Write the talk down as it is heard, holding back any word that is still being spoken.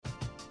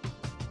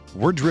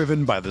We're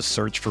driven by the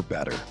search for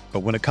better. But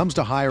when it comes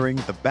to hiring,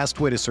 the best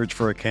way to search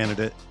for a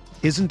candidate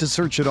isn't to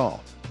search at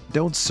all.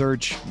 Don't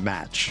search,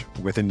 match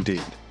with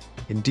Indeed.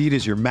 Indeed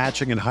is your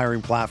matching and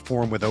hiring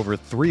platform with over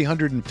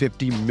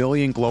 350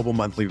 million global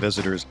monthly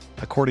visitors,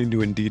 according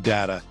to Indeed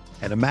data,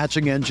 and a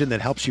matching engine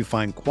that helps you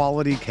find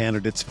quality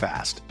candidates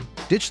fast.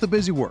 Ditch the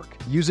busy work.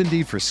 Use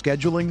Indeed for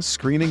scheduling,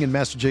 screening, and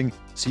messaging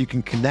so you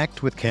can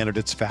connect with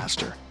candidates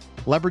faster.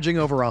 Leveraging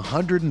over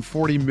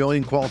 140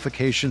 million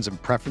qualifications and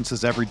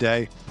preferences every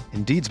day,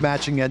 Indeed's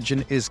matching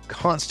engine is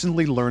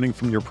constantly learning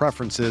from your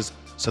preferences,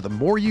 so the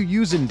more you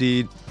use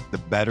Indeed, the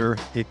better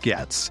it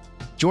gets.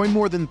 Join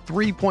more than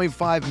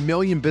 3.5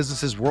 million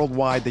businesses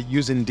worldwide that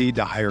use Indeed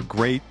to hire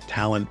great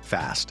talent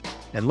fast.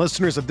 And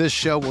listeners of this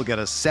show will get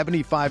a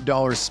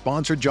 $75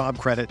 sponsored job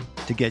credit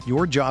to get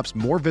your jobs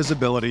more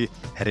visibility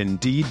at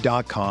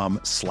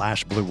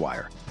Indeed.com/Blue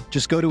Wire.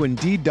 Just go to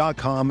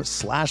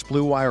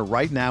Indeed.com/Blue Wire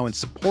right now and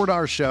support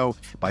our show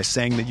by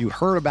saying that you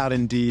heard about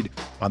Indeed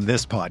on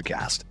this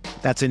podcast.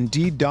 That's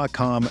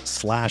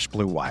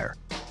Indeed.com/Blue Wire.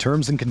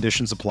 Terms and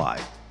conditions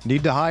apply.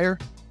 Need to hire?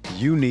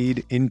 You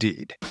need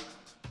Indeed.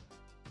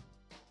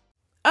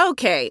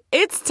 Okay,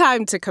 it's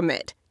time to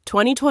commit.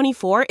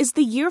 2024 is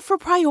the year for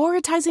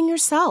prioritizing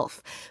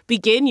yourself.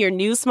 Begin your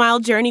new smile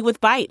journey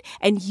with Byte,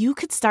 and you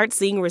could start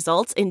seeing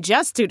results in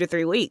just 2 to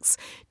 3 weeks.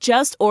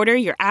 Just order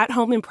your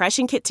at-home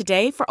impression kit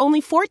today for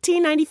only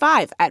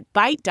 $14.95 at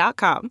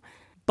Byte.com.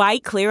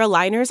 Byte Clear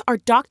aligners are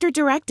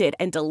doctor-directed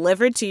and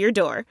delivered to your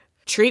door.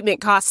 Treatment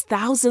costs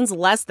thousands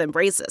less than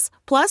braces.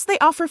 Plus, they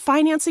offer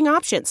financing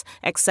options,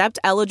 accept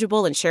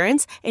eligible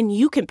insurance, and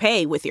you can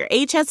pay with your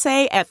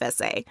HSA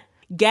FSA.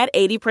 Get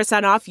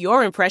 80% off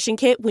your impression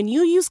kit when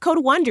you use code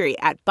WONDERY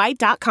at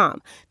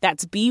Byte.com.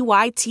 That's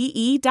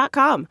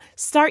BYTE.com.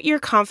 Start your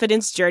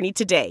confidence journey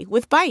today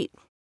with Byte.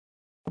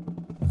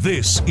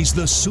 This is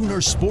the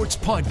Sooner Sports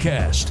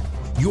Podcast,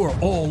 your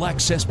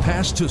all-access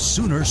pass to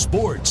Sooner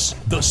Sports.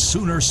 The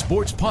Sooner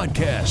Sports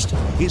Podcast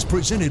is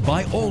presented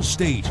by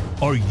Allstate.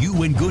 Are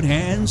you in good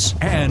hands?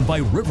 And by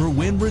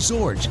Riverwind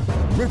Resort.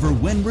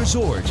 Riverwind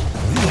Resort,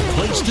 the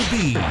place to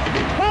be.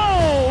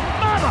 Oh,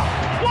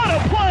 mama! What a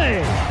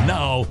play!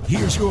 Now,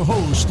 here's your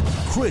host,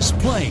 Chris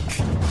Plank.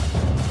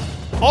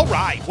 All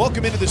right,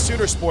 welcome into the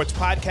Sooner Sports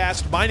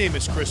Podcast. My name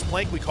is Chris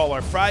Plank. We call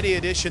our Friday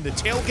edition the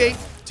Tailgate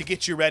to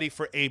get you ready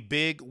for a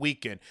big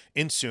weekend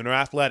in Sooner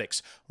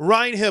Athletics.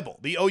 Ryan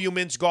Hibble, the OU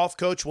men's golf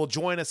coach, will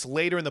join us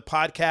later in the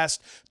podcast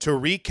to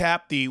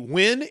recap the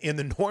win in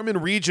the Norman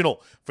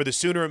Regional for the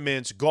Sooner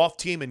men's golf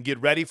team and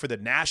get ready for the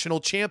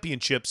national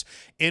championships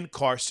in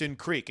Carson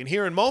Creek. And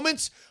here in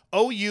moments,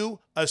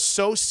 OU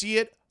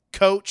Associate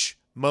Coach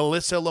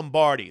Melissa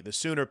Lombardi, the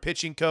Sooner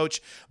pitching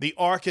coach, the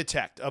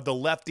architect of the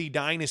Lefty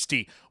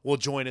Dynasty, will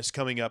join us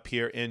coming up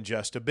here in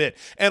just a bit.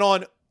 And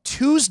on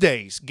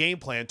Tuesday's game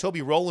plan,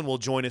 Toby Rowland will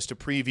join us to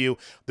preview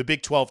the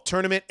Big 12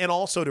 tournament and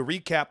also to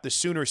recap the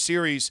Sooner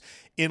series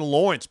in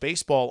Lawrence.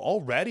 Baseball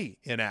already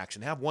in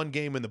action. Have one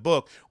game in the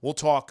book. We'll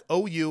talk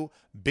OU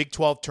Big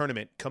 12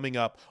 tournament coming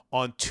up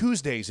on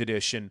Tuesday's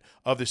edition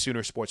of the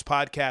Sooner Sports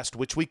Podcast,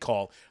 which we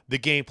call The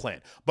Game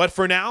Plan. But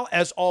for now,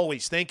 as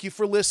always, thank you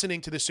for listening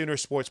to the Sooner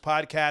Sports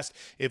Podcast.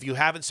 If you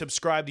haven't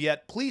subscribed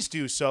yet, please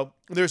do so.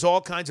 There's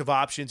all kinds of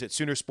options at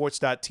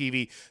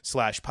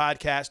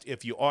Soonersports.tv/podcast.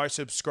 If you are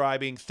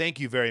subscribing, thank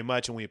you very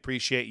much, and we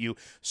appreciate you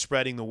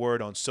spreading the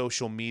word on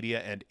social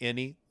media and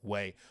any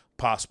way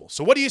possible.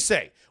 So what do you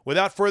say?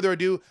 Without further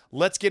ado,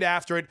 let's get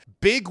after it.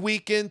 Big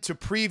weekend to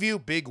preview,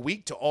 big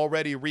week to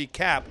already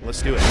recap.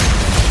 Let's do it.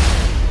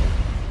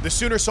 The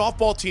Sooner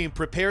softball team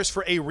prepares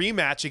for a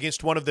rematch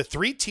against one of the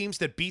 3 teams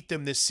that beat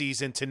them this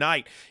season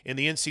tonight in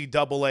the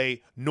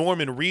NCAA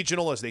Norman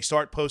Regional as they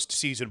start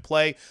postseason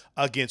play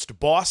against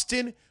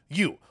Boston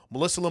U.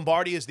 Melissa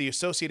Lombardi is the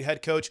associate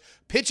head coach,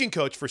 pitching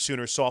coach for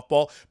Sooner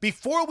softball.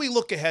 Before we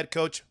look ahead,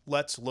 Coach,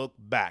 let's look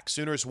back.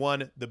 Sooners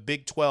won the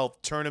Big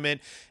 12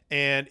 tournament,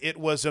 and it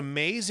was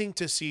amazing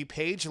to see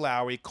Paige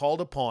Lowry called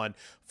upon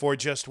for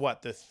just,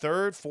 the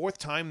third, fourth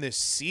time this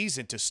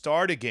season to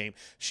start a game.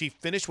 She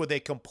finished with a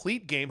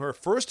complete game, her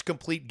first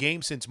complete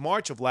game since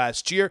March of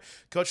last year.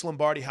 Coach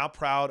Lombardi, how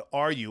proud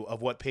are you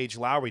of what Paige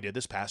Lowry did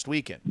this past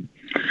weekend?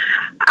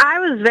 I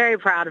was very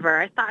proud of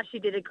her. I thought she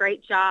did a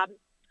great job.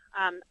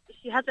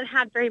 She hasn't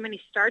had very many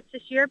starts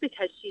this year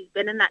because she's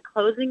been in that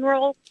closing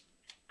role.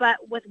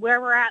 But with where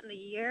we're at in the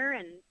year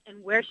and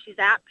where she's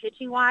at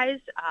pitching-wise,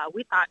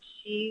 we thought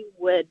she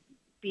would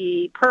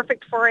be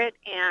perfect for it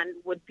and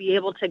would be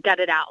able to gut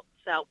it out.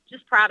 So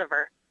just proud of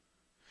her.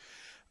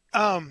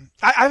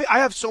 I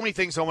have so many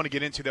things I want to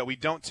get into that we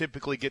don't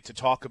typically get to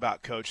talk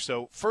about, Coach.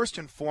 So first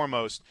and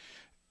foremost,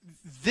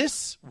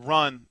 this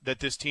run that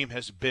this team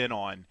has been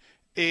on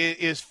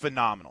is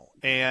phenomenal,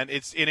 and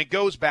it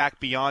goes back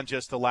beyond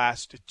just the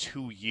last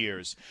 2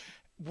 years.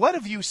 What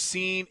have you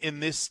seen in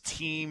this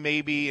team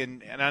maybe,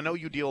 and I know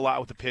you deal a lot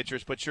with the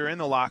pitchers, but you're in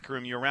the locker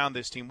room, you're around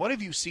this team. What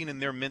have you seen in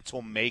their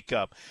mental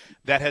makeup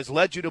that has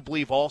led you to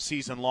believe all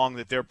season long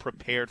that they're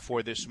prepared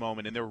for this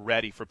moment and they're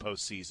ready for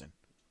postseason?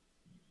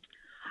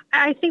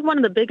 I think one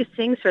of the biggest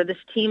things for this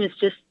team is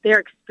just their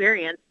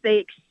experience. They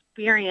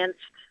experienced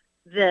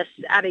this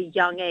at a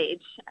young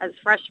age as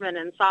freshmen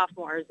and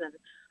sophomores, and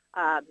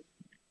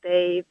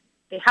they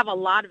have a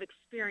lot of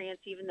experience,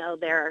 even though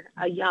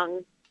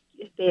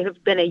they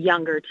have been a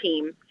younger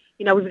team.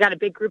 We've got a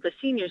big group of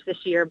seniors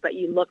this year, but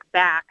you look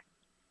back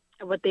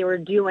at what they were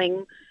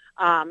doing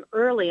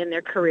early in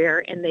their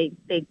career, and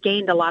they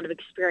gained a lot of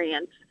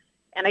experience.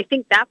 And I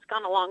think that's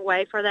gone a long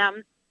way for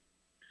them.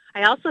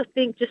 I also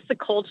think just the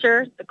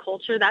culture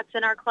that's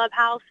in our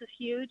clubhouse is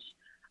huge.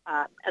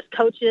 As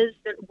coaches,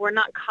 that we're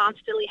not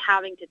constantly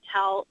having to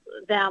tell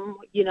them,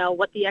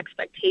 what the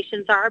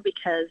expectations are,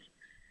 because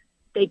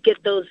they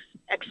get those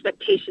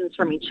expectations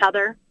from each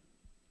other.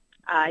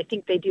 I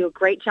think they do a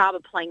great job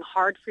of playing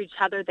hard for each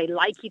other. They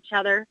like each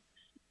other.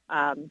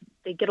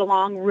 They get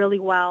along really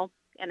well,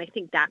 and I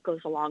think that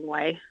goes a long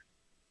way.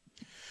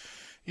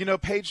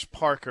 Paige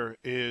Parker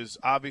is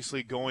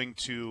obviously going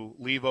to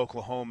leave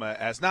Oklahoma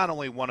as not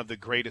only one of the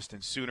greatest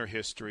in Sooner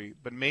history,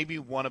 but maybe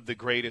one of the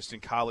greatest in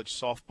college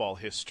softball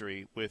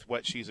history with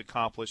what she's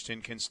accomplished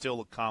and can still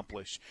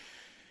accomplish.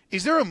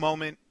 Is there a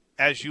moment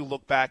as you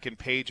look back in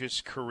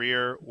Paige's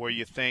career where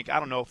you think, I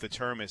don't know if the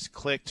term is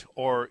clicked,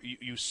 or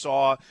you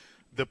saw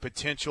the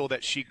potential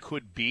that she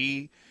could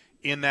be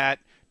in that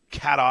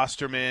Kat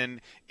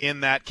Osterman, in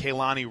that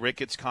Kaylani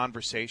Ricketts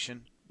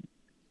conversation?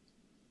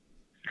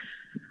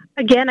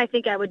 Again, I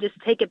think I would just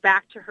take it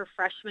back to her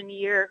freshman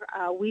year.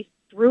 We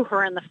threw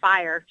her in the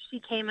fire.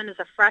 She came in as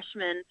a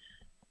freshman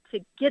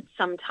to get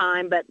some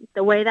time, but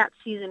the way that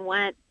season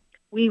went,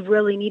 we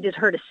really needed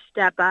her to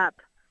step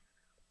up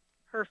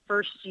her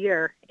first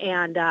year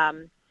and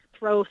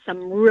throw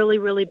some really,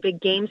 really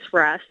big games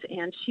for us.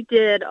 And she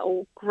did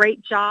a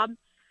great job.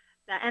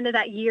 The end of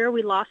that year,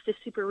 we lost a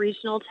super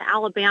regional to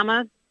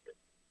Alabama,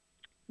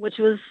 which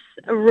was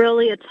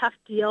really a tough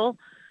deal.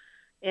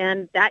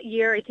 And that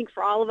year, I think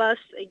for all of us,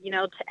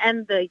 to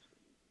end the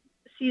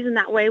season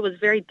that way was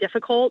very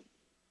difficult.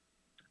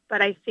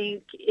 But I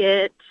think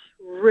it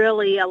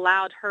really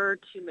allowed her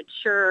to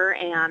mature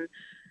and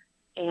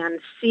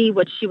see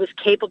what she was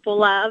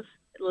capable of.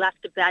 It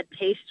left a bad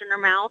taste in her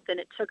mouth,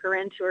 and it took her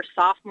into her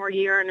sophomore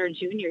year and her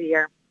junior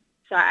year.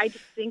 So I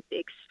just think the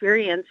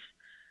experience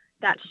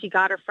that she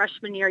got her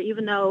freshman year,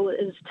 even though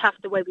it was tough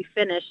the way we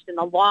finished, in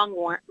the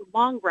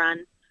long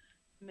run,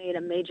 made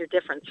a major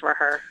difference for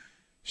her.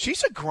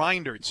 She's a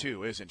grinder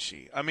too, isn't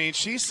she? I mean,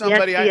 she's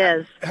somebody.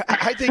 Yes, she is.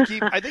 I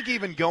think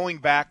even going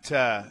back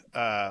to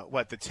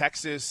the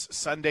Texas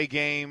Sunday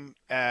game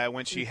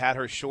when she had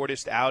her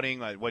shortest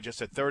outing,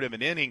 just a third of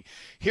an inning.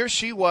 Here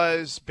she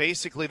was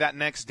basically that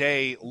next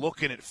day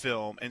looking at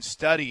film and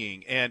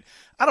studying. And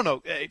I don't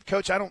know,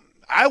 Coach.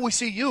 I always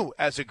see you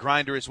as a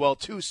grinder as well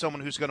too,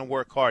 someone who's going to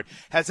work hard.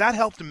 Has that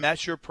helped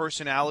mesh your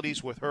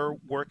personalities with her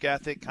work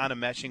ethic, kind of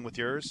meshing with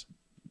yours?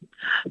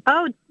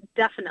 Oh,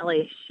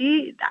 definitely.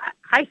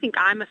 I think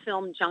I'm a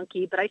film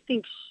junkie, but I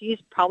think she's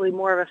probably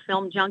more of a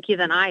film junkie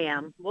than I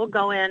am. We'll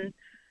go in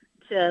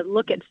to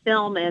look at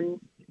film, and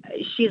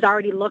she's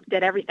already looked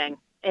at everything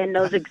and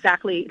knows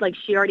exactly,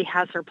 she already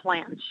has her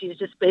plan. She's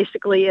just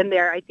basically in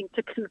there, I think,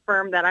 to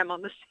confirm that I'm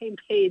on the same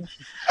page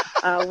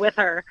with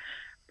her.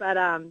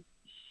 But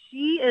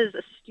she is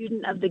a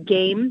student of the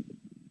game.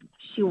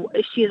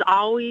 She is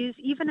always,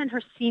 even in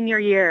her senior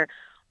year,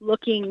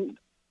 looking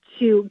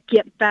to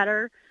get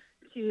better,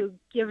 to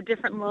give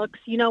different looks.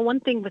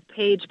 One thing with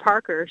Paige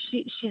Parker,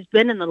 she's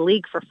been in the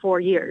league for 4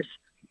 years.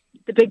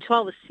 The Big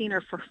 12 has seen her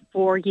for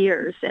 4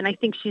 years, and I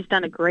think she's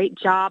done a great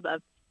job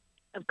of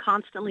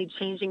constantly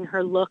changing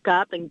her look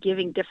up and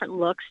giving different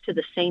looks to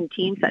the same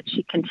teams that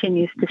she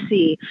continues to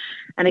see.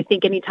 And I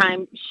think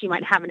anytime she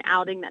might have an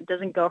outing that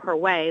doesn't go her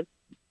way,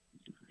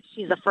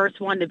 she's the first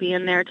one to be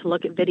in there to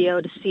look at video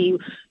to see,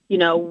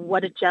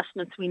 what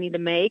adjustments we need to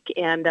make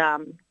and to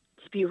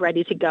be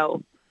ready to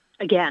go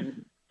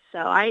again.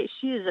 So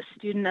she is a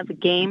student of the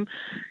game,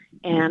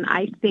 and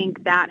I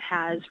think that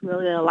has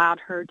really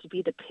allowed her to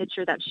be the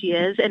pitcher that she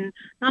is. And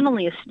not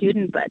only a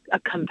student, but a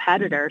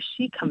competitor.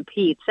 She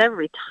competes.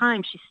 Every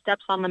time she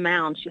steps on the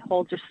mound, she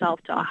holds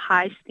herself to a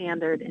high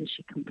standard, and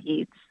she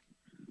competes.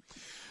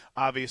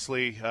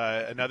 Obviously,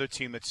 another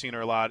team that's seen her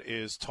a lot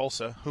is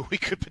Tulsa, who we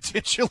could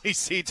potentially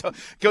see.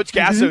 Coach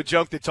Gasso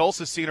joked that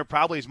Tulsa's seen her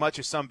probably as much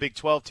as some Big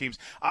 12 teams.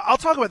 I'll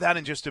talk about that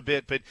in just a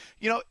bit. But,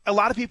 a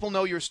lot of people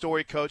know your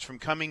story, Coach, from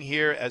coming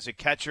here as a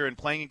catcher and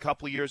playing a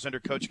couple of years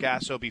under Coach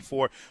Gasso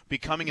before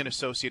becoming an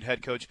associate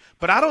head coach.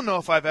 But I don't know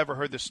if I've ever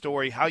heard the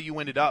story how you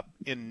ended up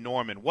in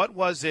Norman. What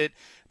was it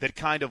that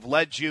kind of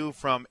led you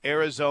from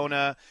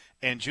Arizona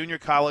and junior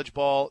college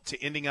ball to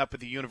ending up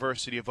at the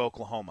University of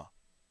Oklahoma?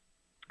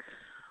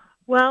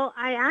 Well,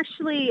 I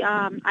actually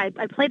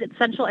I played at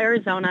Central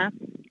Arizona,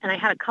 and I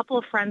had a couple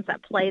of friends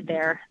that played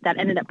there that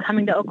ended up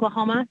coming to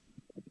Oklahoma.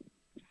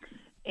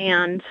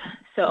 And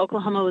so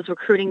Oklahoma was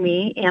recruiting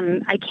me,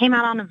 and I came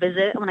out on a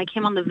visit. When I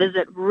came on the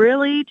visit,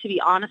 really, to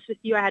be honest with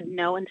you, I had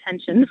no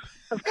intentions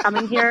of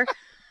coming here.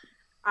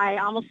 I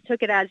almost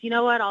took it as, you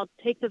know what, I'll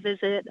take the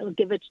visit. It'll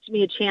give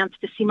me a chance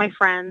to see my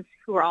friends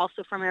who are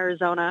also from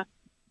Arizona.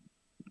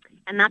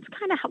 And that's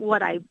kind of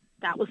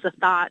that was the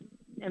thought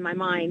in my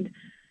mind.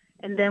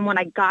 And then when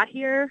I got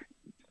here,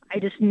 I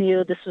just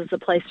knew this was the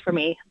place for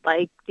me.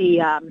 Like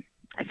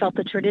I felt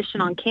the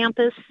tradition on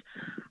campus.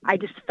 I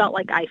just felt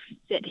like I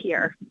fit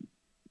here.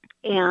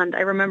 And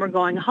I remember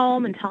going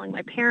home and telling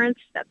my parents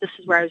that this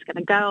is where I was going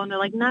to go. And they're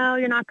like, no,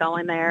 you're not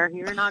going there.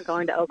 You're not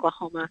going to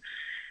Oklahoma.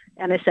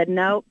 And I said,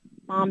 nope,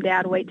 Mom,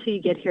 Dad, wait till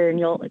you get here and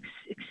you'll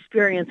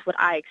experience what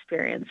I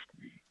experienced.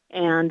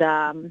 And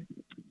I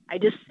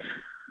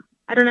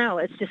don't know,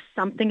 it's just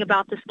something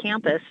about this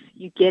campus.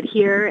 You get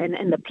here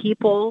and the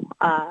people,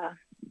 I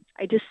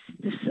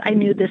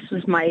knew this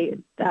was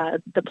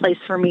the place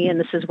for me, and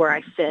this is where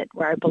I fit,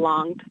 where I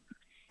belonged.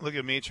 Look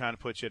at me trying to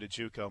put you at a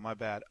JUCO. My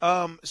bad.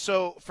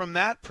 So from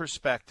that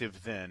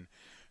perspective, then,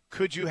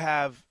 could you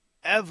have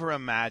ever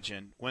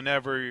imagined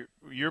whenever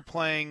you're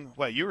playing?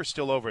 Well, you were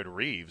still over at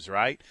Reeves,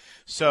 right?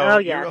 So oh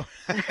yeah.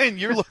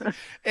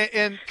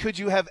 and could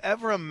you have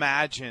ever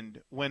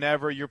imagined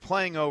whenever you're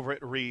playing over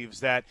at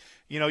Reeves that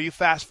you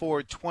fast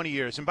forward 20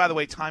 years, and by the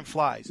way, time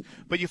flies,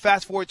 but you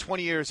fast forward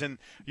 20 years and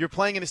you're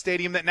playing in a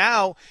stadium that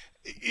now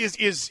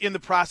is in the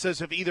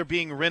process of either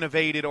being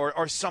renovated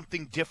or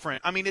something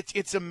different. I mean,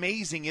 it's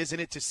amazing, isn't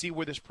it, to see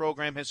where this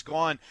program has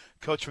gone,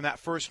 Coach, from that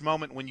first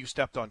moment when you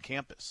stepped on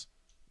campus.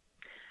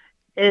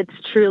 It's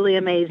truly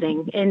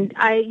amazing. And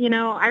I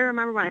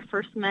remember when I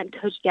first met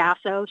Coach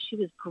Gasso, she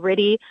was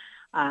gritty,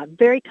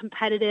 very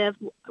competitive,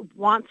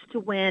 wants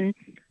to win.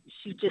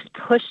 She just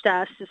pushed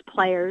us as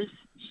players.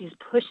 She's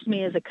pushed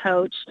me as a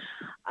coach.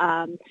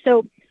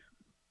 So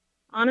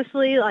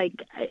honestly, like,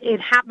 it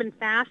happened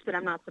fast, but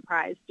I'm not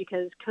surprised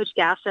because Coach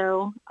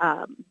Gasso,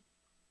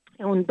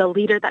 and the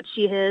leader that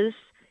she is,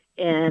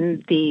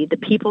 and the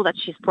people that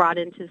she's brought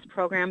into this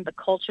program, the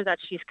culture that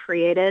she's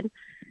created,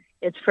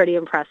 it's pretty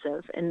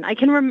impressive. And I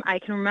can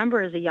remember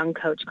as a young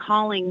coach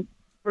calling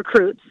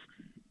recruits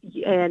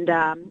and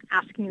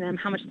asking them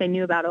how much they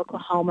knew about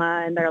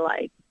Oklahoma, and they're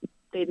like,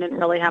 they didn't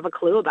really have a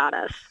clue about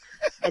us.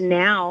 And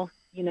now,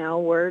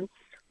 we're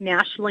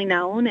nationally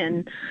known,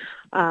 and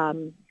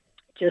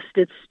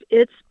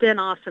it's been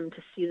awesome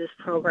to see this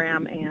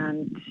program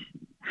and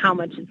how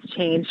much it's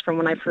changed from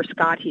when I first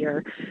got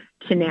here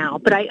to now.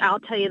 But I'll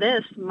tell you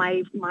this,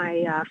 my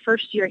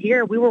first year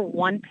here, we were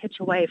one pitch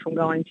away from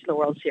going to the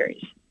World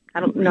Series. I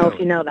don't know if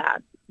you know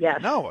that.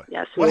 Yes. No.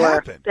 Yes, we were.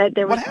 Happened?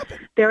 What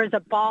happened? There was a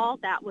ball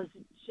that was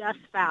just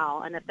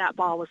foul, and if that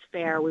ball was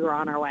fair, we were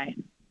on our way.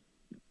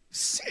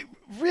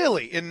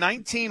 Really? In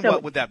 19,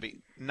 what would that be?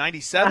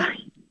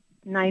 97?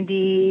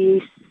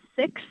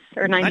 96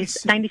 or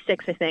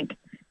 96, I think.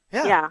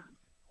 Yeah.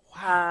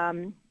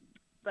 Wow.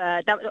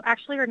 But that was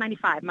actually, or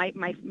 95.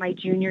 My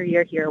junior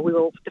year here,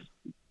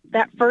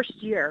 that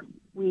first year,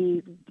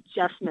 we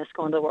just missed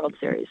going to the World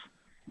Series.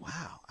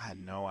 Wow, I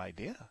had no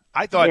idea.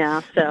 I thought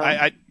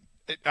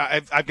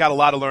I've got a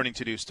lot of learning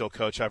to do still,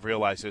 Coach. I've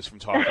realized this from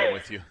talking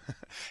with you.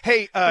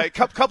 Hey, a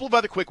couple of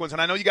other quick ones,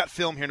 and I know you got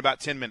film here in about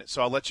 10 minutes,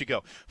 so I'll let you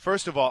go.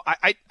 First of all,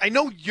 I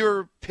know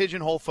you're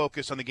pigeonhole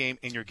focused on the game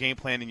and your game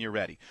plan and you're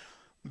ready.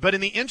 But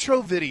in the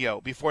intro video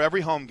before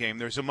every home game,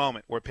 there's a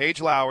moment where Paige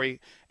Lowry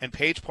and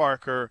Paige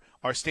Parker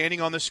are standing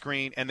on the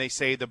screen, and they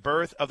say the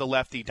birth of the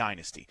Lefty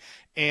dynasty.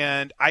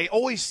 And I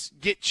always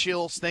get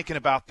chills thinking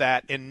about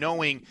that and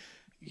knowing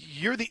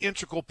you're the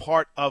integral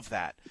part of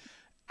that.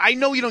 I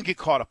know you don't get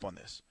caught up on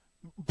this,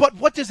 but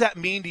what does that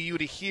mean to you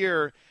to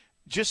hear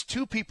just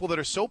two people that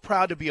are so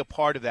proud to be a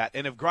part of that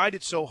and have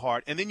grinded so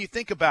hard? And then you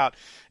think about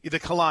the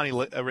Kalani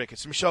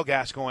Ricketts, Michelle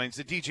Gascoigne's,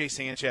 the DJ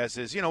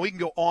Sanchez's, we can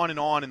go on and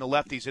the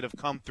lefties that have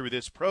come through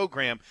this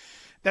program.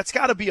 That's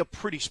got to be a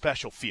pretty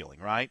special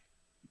feeling, right?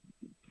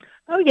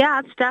 Oh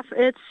yeah, it's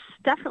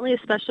definitely a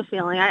special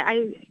feeling.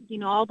 I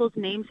all those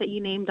names that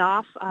you named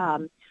off,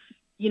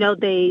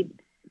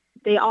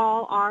 they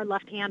all are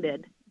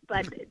left-handed,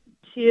 but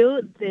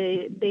too,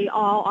 they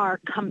all are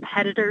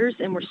competitors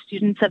and were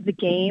students of the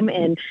game,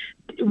 and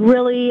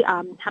really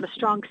have a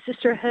strong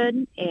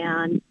sisterhood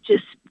and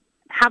just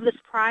have this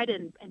pride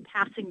in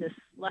passing this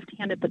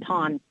left-handed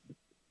baton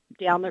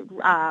down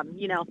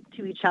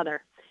to each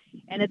other.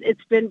 And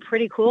it's been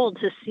pretty cool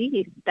to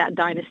see that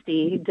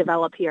dynasty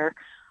develop here.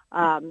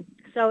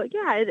 So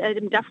yeah,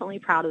 I'm definitely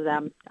proud of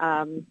them.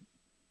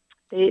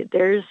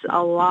 There's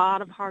a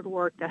lot of hard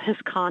work that has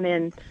gone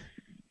in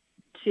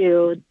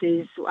to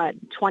these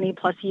 20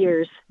 plus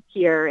years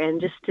here, and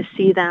just to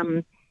see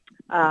them,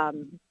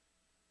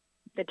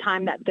 the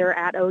time that they're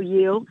at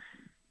OU,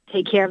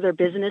 take care of their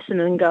business and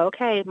then go,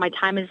 okay, my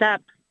time is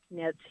up.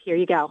 Here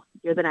you go.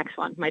 You're the next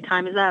one. My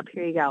time is up.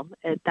 Here you go.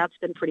 That's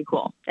been pretty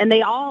cool. And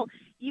they all,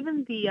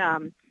 even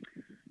the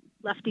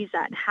lefties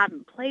that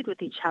haven't played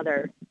with each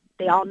other,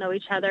 they all know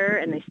each other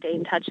and they stay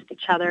in touch with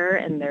each other,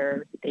 and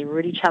they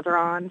root each other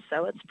on.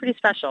 So it's pretty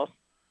special.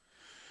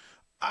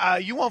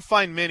 You won't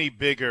find many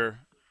bigger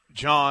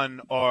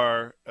John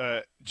or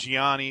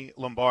Gianni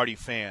Lombardi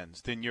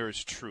fans than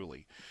yours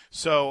truly.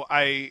 So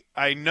I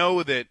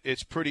know that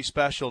it's pretty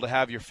special to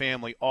have your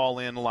family all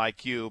in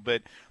like you.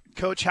 But,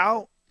 Coach,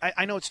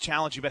 I know it's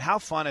challenging, but how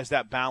fun has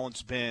that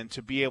balance been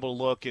to be able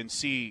to look and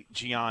see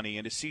Gianni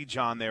and to see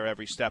John there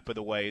every step of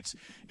the way?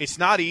 It's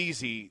not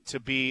easy to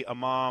be a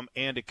mom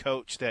and a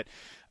coach that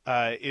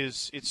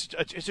it's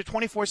a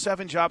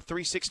 24/7 job,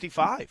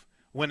 365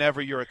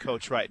 whenever you're a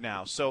coach right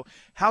now. So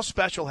how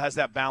special has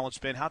that balance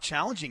been? How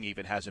challenging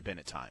even has it been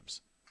at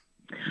times?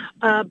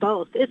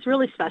 Both. It's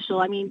really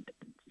special. I mean,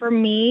 for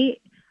me,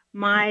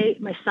 my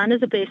son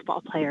is a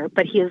baseball player,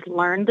 but he has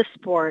learned the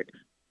sport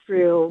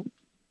through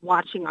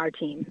watching our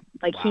team.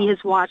 Like, Wow. he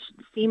has watched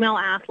female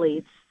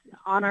athletes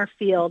on our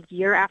field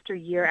year after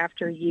year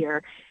after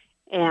year,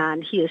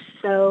 and he is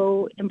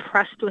so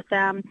impressed with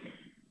them.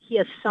 He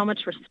has so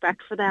much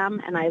respect for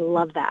them, and I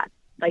love that.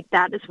 Like,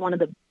 that is one of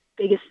the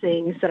biggest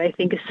things that I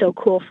think is so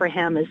cool for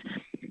him is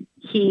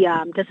he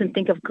doesn't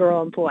think of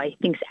girl and boy. He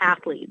thinks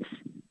athletes,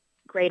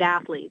 great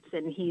athletes,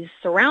 and he's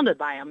surrounded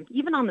by them.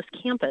 Even on this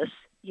campus,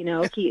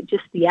 he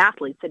just the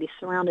athletes that he's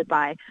surrounded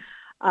by.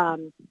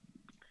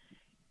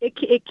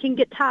 It can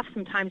get tough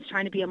sometimes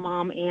trying to be a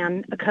mom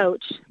and a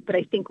coach, but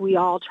I think we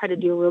all try to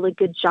do a really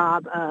good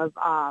job of,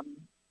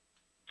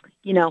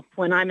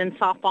 when I'm in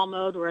softball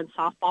mode, we're in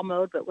softball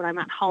mode, but when I'm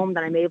at home,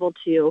 then I'm able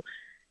to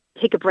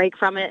take a break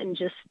from it and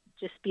just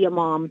be a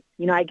mom.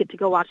 I get to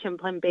go watch him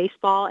play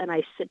baseball, and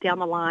I sit down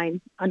the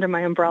line under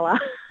my umbrella,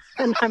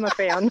 and I'm a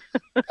fan.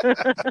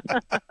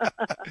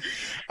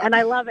 And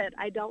I love it.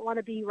 I don't want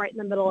to be right in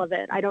the middle of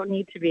it. I don't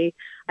need to be.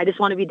 I just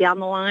want to be down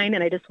the line,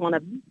 and I just want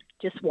to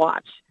just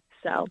watch.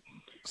 So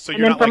you're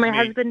and then not for like my me.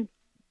 husband.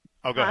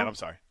 Oh, go ahead. I'm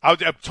sorry. I'll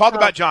talk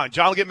about John.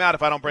 John will get mad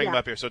if I don't bring him Yeah.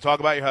 up here. So talk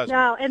about your husband.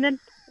 No, and then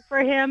for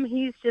him,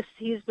 he's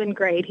been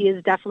great. He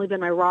has definitely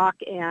been my rock,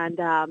 and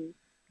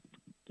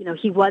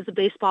he was a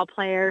baseball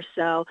player,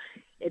 so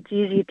it's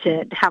easy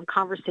to have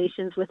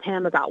conversations with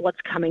him about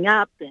what's coming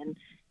up and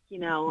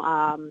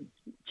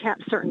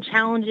certain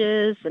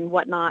challenges and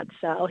whatnot.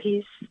 So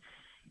he's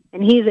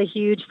a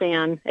huge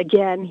fan.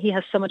 Again, he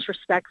has so much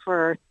respect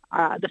for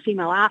the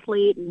female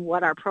athlete and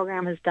what our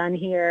program has done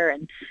here,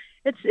 and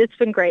it's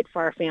been great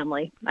for our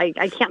family.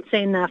 I can't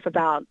say enough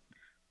about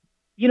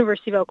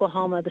University of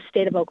Oklahoma, the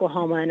state of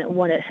Oklahoma, and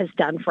what it has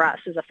done for us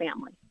as a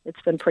family.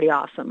 It's been pretty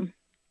awesome.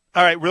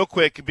 All right, real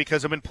quick,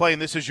 because I've been playing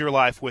This Is Your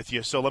Life with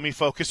you, so let me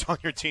focus on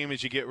your team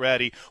as you get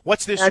ready.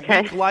 What's this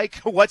week like?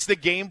 What's the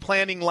game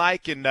planning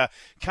like? And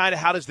kind of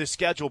how does the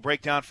schedule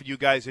break down for you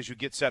guys as you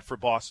get set for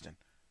Boston?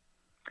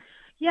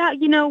 Yeah,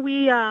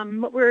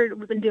 what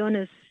we've been doing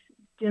is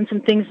doing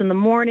some things in the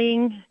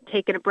morning,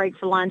 taking a break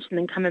for lunch, and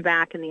then coming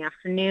back in the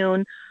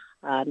afternoon,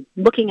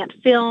 looking at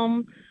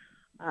film,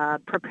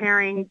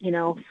 preparing,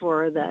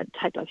 for the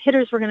type of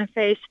hitters we're going to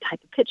face, the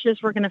type of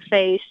pitchers we're going to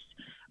face.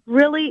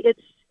 Really,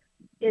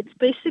 it's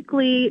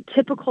basically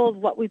typical of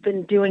what we've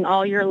been doing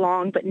all year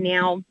long, but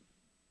now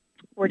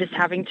we're just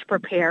having to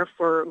prepare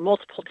for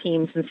multiple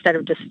teams instead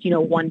of just,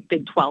 one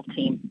Big 12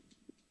 team.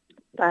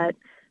 But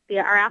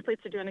our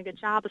athletes are doing a good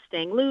job of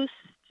staying loose.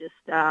 Just,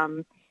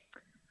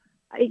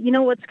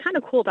 what's kind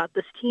of cool about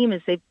this team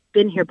is they've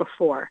been here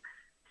before.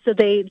 So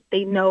they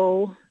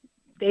know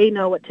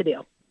what to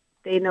do.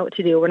 They know what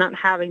to do. We're not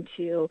having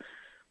to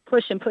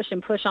push and push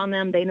and push on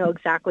them. They know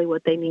exactly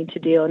what they need to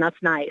do, and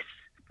that's nice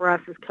for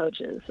us as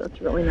coaches.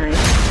 That's really nice.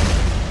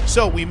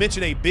 So we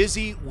mentioned a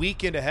busy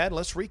weekend ahead.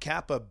 Let's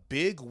recap a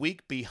big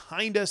week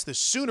behind us. The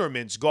Sooner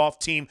men's golf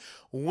team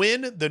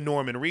win the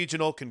Norman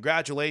Regional.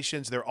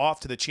 Congratulations. They're off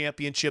to the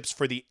championships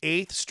for the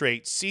 8th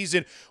straight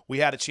season. We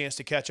had a chance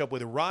to catch up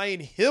with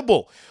Ryan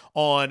Hibble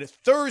on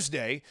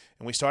Thursday,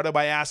 and we started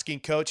by asking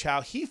Coach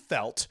how he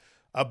felt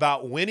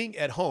about winning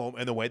at home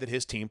and the way that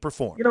his team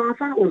performed. I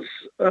thought it was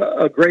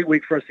a great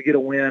week for us to get a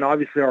win.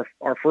 Obviously,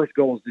 our first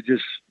goal is to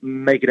just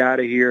make it out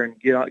of here and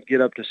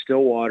get up to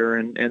Stillwater,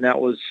 and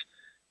that was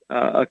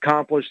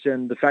accomplished.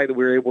 And the fact that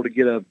we were able to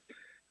get a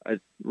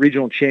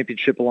regional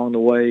championship along the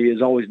way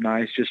is always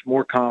nice. Just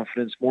more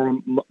confidence,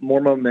 more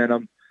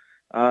momentum,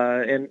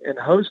 and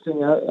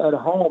hosting at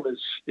home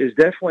is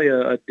definitely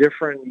a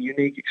different,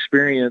 unique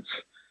experience.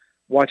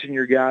 Watching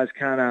your guys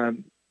kind of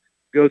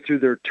go through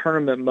their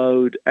tournament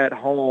mode at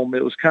home,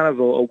 it was kind of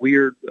a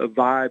weird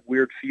vibe,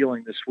 weird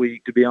feeling this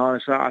week. To be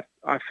honest, I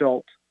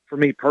felt, for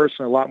me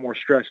personally, a lot more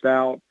stressed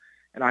out,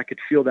 and I could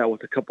feel that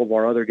with a couple of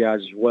our other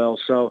guys as well.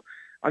 So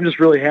I'm just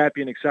really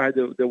happy and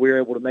excited that we were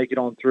able to make it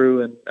on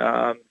through and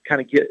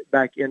kind of get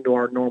back into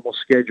our normal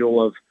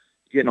schedule of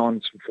getting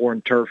on some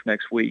foreign turf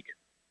next week.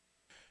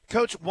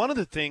 Coach, one of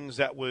the things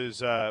that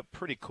was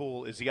pretty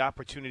cool is the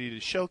opportunity to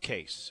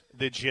showcase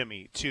the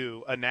Jimmy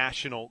to a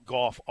national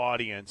golf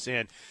audience.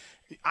 And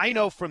I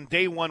know from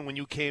day one when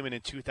you came in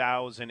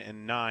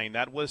 2009,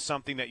 that was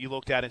something that you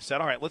looked at and said,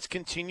 all right, let's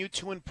continue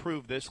to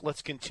improve this.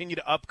 Let's continue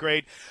to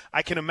upgrade.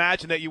 I can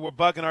imagine that you were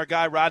bugging our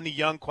guy Rodney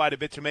Young quite a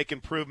bit to make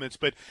improvements.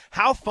 But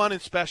how fun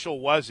and special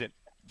was it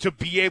to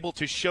be able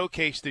to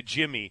showcase the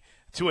Jimmy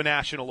to a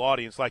national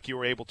audience like you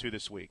were able to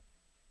this week?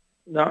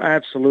 No,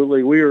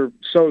 absolutely. We were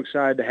so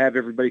excited to have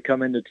everybody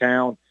come into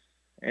town.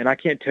 And I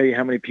can't tell you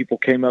how many people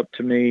came up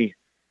to me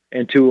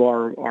and to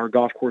our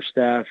golf course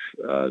staff,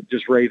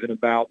 just raving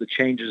about the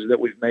changes that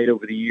we've made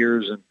over the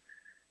years and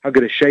how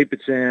good a shape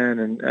it's in.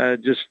 And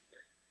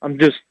I'm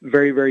just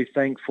very, very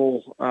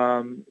thankful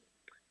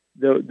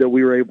that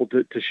we were able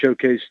to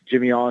showcase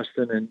Jimmy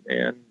Austin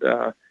and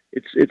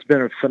it's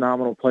been a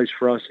phenomenal place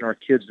for us and our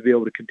kids to be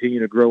able to continue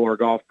to grow our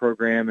golf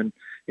program. And,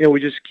 we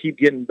just keep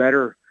getting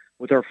better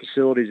with our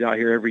facilities out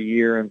here every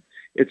year. And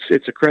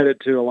it's a credit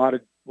to a lot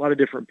of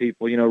different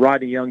people.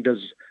 Rodney Young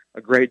does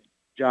a great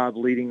job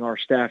leading our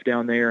staff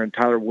down there, and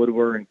Tyler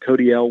Woodward and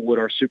Cody Elwood,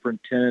 our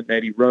superintendent, and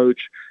Eddie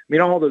Roach.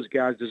 All those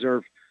guys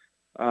deserve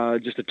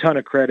just a ton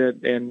of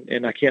credit,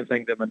 and I can't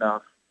thank them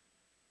enough.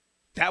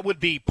 That would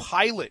be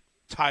pilot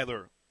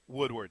Tyler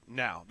Woodward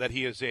now that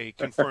he is a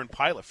confirmed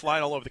pilot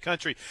flying all over the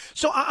country.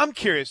 So I'm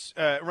curious,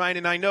 Ryan,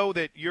 and I know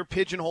that your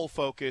pigeonhole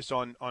focus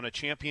on a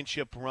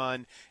championship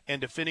run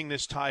and defending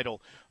this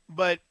title,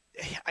 but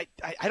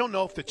I don't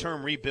know if the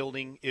term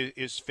rebuilding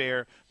is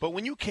fair, but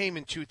when you came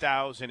in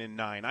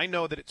 2009, I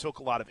know that it took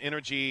a lot of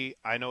energy.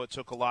 I know it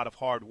took a lot of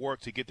hard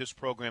work to get this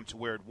program to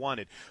where it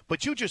wanted.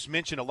 But you just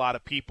mentioned a lot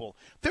of people.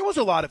 There was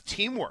a lot of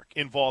teamwork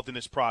involved in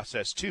this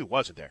process too,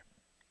 wasn't there?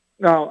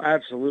 No,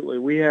 absolutely.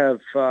 We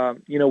have,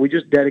 we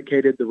just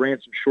dedicated the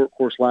Ransom short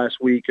course last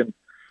week. And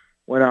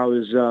when I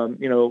was,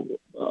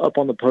 up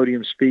on the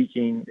podium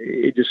speaking,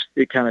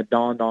 it kind of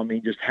dawned on me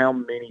just how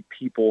many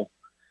people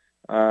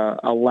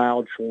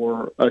allowed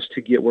for us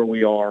to get where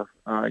we are.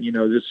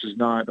 This is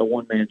not a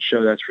one-man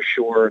show, that's for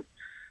sure.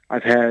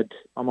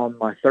 I'm on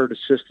my third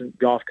assistant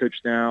golf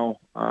coach now,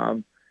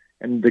 and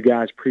the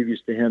guys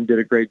previous to him did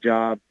a great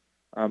job.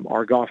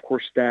 Our golf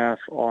course staff,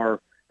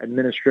 our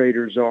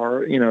administrators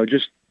are,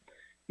 just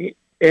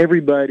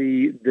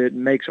everybody that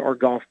makes our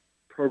golf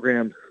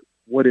program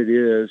what it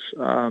is.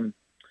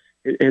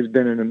 It has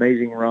been an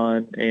amazing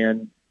run,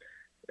 and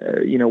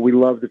we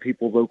love the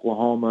people of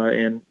Oklahoma,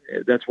 and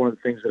that's one of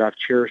the things that I've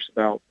cherished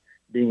about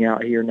being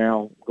out here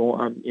now.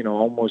 I'm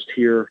almost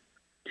here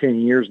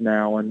 10 years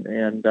now,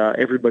 and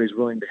everybody's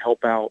willing to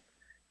help out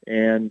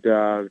and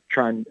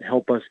try and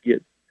help us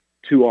get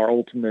to our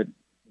ultimate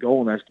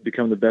goal, and that's to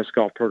become the best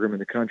golf program in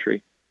the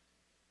country.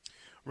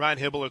 Ryan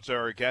Hybl is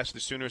our guest. The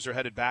Sooners are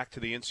headed back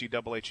to the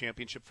NCAA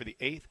championship for the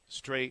 8th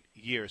straight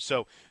year.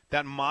 So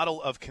that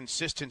model of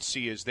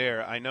consistency is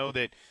there. I know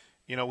that,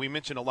 we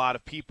mentioned a lot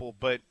of people,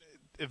 but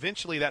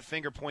eventually that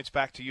finger points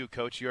back to you,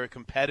 Coach. You're a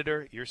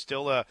competitor. You're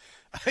still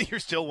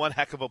one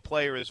heck of a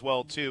player as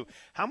well, too.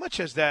 How much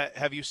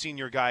have you seen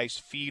your guys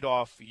feed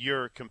off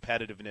your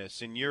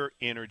competitiveness and your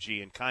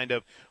energy and kind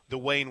of the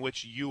way in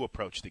which you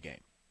approach the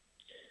game?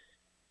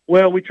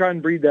 Well, we try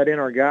and breed that in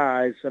our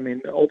guys.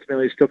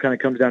 Ultimately, it still kind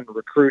of comes down to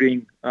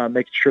recruiting,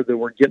 making sure that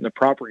we're getting the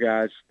proper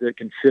guys that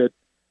can fit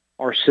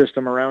our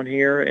system around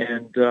here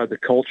and the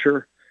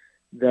culture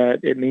that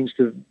it means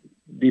to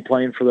be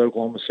playing for the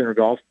Oklahoma Center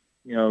golf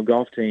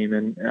team.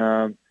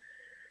 And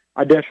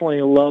I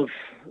definitely love,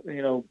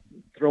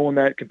 throwing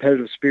that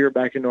competitive spirit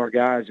back into our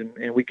guys,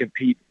 and we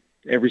compete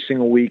every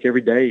single week,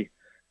 every day.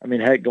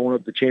 Heck, going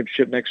up the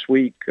championship next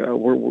week,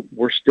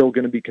 we're still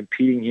going to be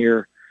competing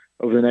here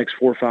over the next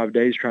 4 or 5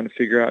 days, trying to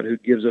figure out who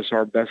gives us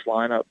our best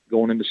lineup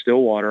going into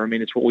Stillwater.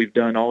 It's what we've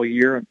done all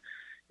year, and,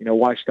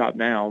 why stop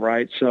now,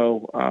 right?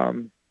 So,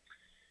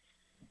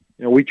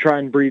 we try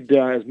and breed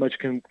as much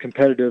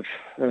competitive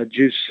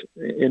juice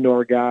into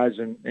our guys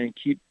and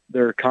keep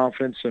their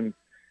confidence and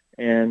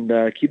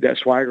keep that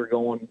swagger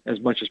going as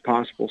much as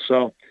possible.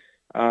 So,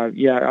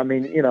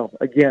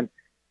 again,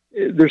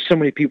 there's so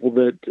many people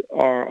that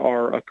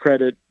are a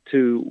credit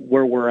to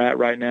where we're at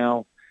right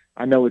now.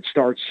 I know it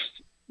starts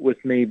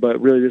with me,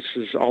 but really this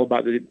is all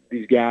about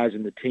these guys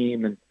and the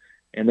team,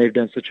 and they've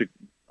done such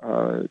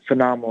a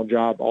phenomenal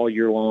job all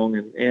year long.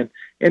 And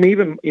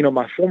even,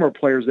 my former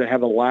players that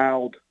have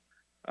allowed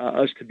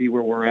us to be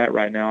where we're at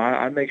right now,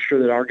 I make sure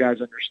that our guys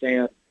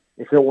understand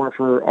if it weren't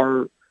for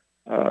our,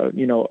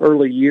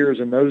 early years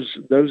and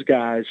those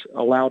guys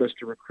allowed us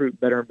to recruit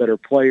better and better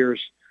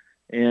players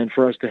and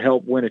for us to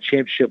help win a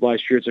championship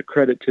last year, it's a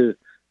credit to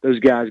those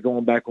guys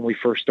going back when we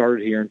first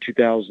started here in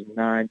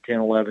 2009, 10,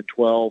 11,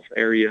 12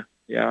 area.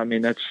 Yeah,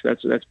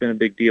 that's been a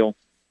big deal.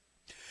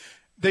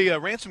 The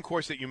Ransom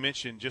course that you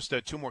mentioned, just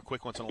 2 more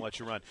quick ones and I'll let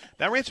you run.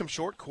 That Ransom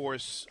short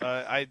course,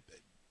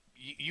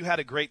 you had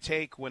a great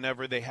take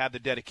whenever they had the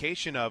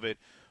dedication of it,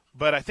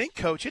 but I think,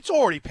 Coach, it's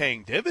already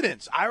paying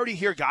dividends. I already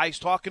hear guys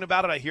talking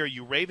about it. I hear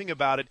you raving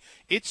about it.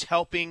 It's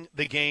helping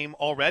the game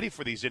already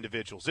for these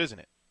individuals, isn't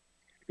it?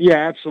 Yeah,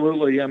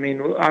 absolutely.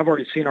 I've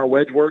already seen our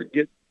wedge work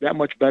get that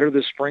much better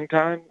this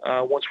springtime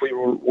once we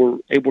were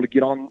able to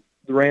get on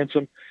the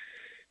Ransom.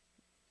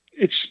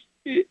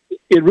 It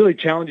really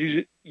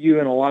challenges you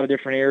in a lot of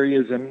different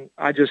areas, and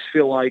I just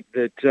feel like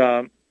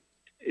that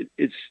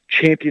it's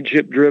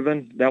championship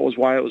driven. That was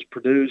why it was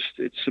produced.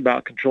 It's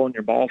about controlling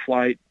your ball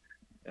flight.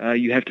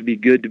 You have to be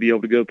good to be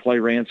able to go play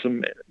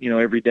Ransom,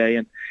 every day.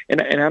 And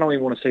I don't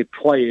even want to say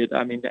play it.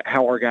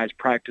 How our guys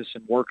practice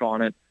and work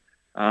on it.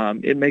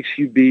 It makes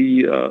you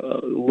be a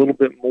little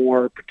bit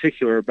more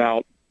particular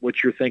about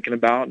what you're thinking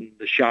about and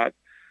the shot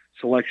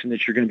selection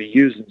that you're going to be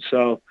using.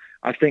 So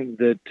I think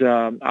that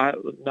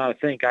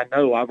I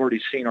know I've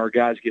already seen our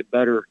guys get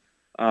better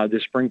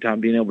this springtime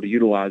being able to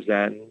utilize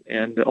that.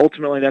 And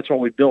ultimately that's why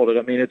we built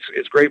it.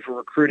 It's great for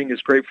recruiting.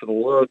 It's great for the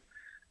look.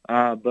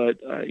 But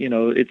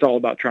it's all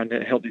about trying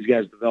to help these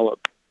guys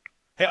develop.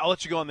 Hey, I'll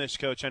let you go on this,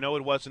 Coach. I know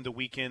it wasn't the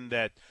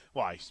the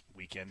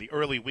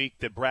early week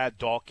that Brad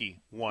Dahlke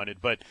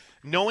wanted, but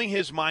knowing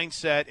his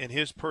mindset and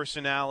his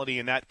personality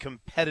and that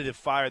competitive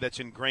fire that's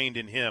ingrained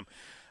in him,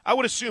 I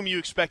would assume you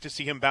expect to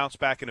see him bounce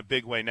back in a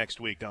big way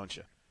next week, don't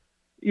you?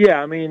 Yeah,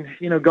 I mean,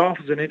 golf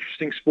is an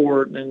interesting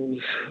sport,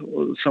 and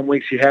some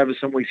weeks you have it,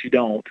 some weeks you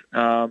don't.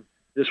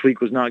 This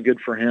week was not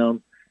good for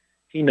him.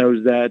 He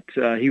knows that.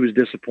 He was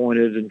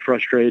disappointed and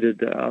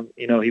frustrated.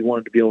 He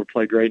wanted to be able to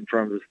play great in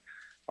front of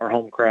our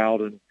home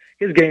crowd, and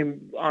his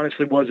game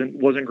honestly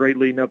wasn't great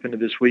leading up into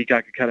this week.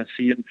 I could kind of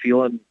see it and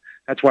feel it. And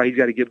that's why he's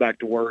got to get back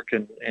to work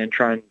and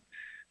try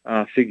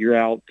and figure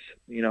out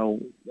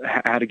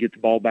how to get the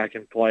ball back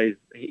in play.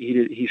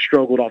 He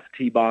struggled off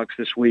the tee box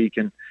this week,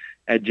 and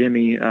at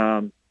Jimmy,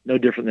 no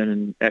different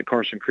than at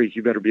Carson Creek.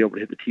 You better be able to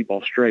hit the tee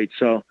ball straight.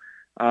 So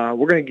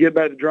we're going to get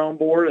back to the drawing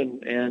board,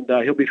 and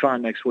he'll be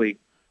fine next week.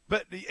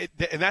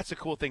 And that's the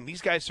cool thing.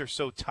 These guys are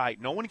so tight.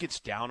 No one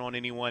gets down on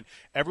anyone.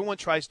 Everyone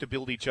tries to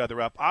build each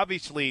other up.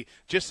 Obviously,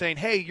 just saying,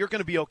 hey, you're going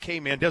to be okay,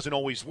 man, doesn't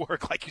always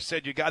work. Like you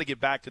said, you got to get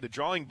back to the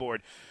drawing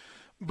board.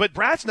 But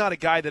Brad's not a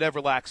guy that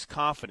ever lacks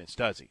confidence,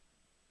 does he?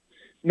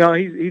 No,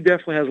 he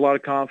definitely has a lot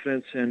of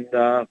confidence, and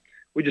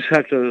we just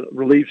have to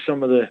relieve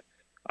some of the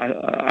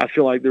I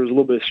feel like there was a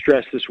little bit of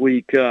stress this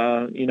week,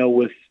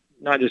 with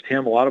not just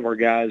him, a lot of our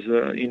guys,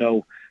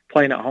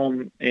 playing at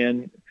home.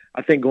 And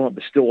I think going up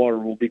to Stillwater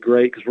will be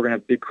great because we're going to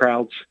have big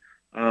crowds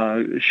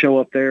show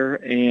up there.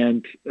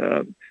 And,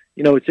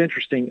 it's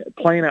interesting.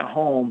 Playing at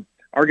home,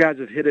 our guys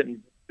have hit it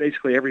in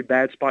basically every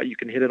bad spot you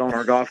can hit it on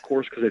our golf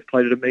course because they've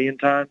played it a million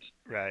times.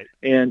 Right.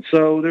 And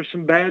so there's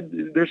some bad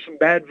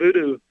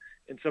voodoo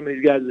in some of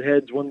these guys'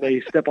 heads when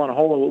they step on a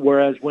hole,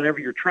 whereas whenever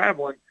you're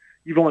traveling,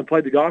 you've only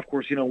played the golf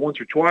course,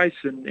 once or twice,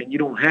 and you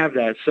don't have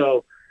that.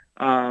 So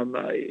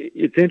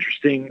it's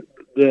interesting,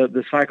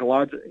 the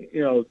psychological,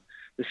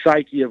 the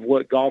psyche of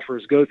what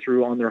golfers go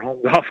through on their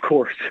home golf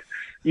course.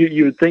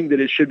 You would think that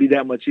it should be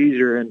that much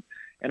easier, and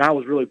I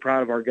was really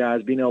proud of our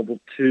guys being able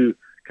to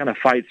kind of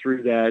fight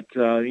through that.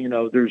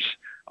 There's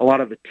a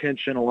lot of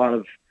attention, a lot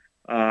of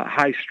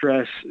high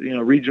stress.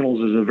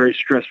 Regionals is a very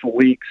stressful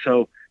week,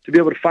 so to be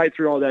able to fight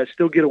through all that,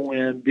 still get a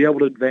win, be able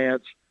to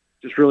advance,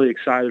 just really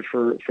excited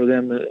for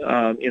them,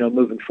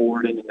 moving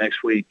forward into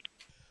next week.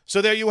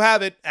 So there you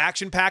have it,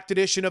 action-packed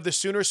edition of the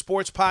Sooner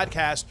Sports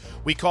Podcast.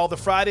 We call the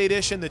Friday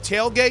edition the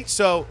Tailgate,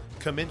 so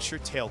commence your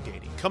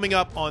tailgating. Coming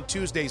up on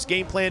Tuesday's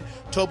Game Plan,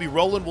 Toby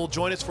Rowland will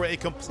join us for a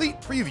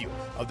complete preview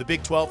of the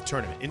Big 12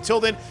 tournament.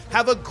 Until then,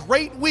 have a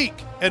great week,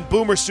 and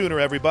Boomer Sooner,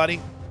 everybody.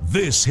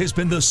 This has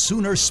been the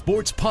Sooner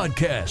Sports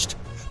Podcast.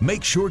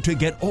 Make sure to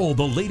get all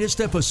the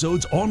latest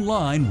episodes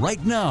online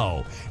right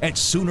now at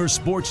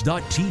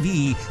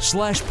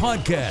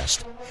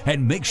Soonersports.tv/podcast.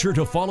 And make sure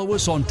to follow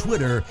us on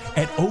Twitter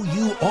at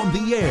OU On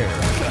The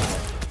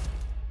Air.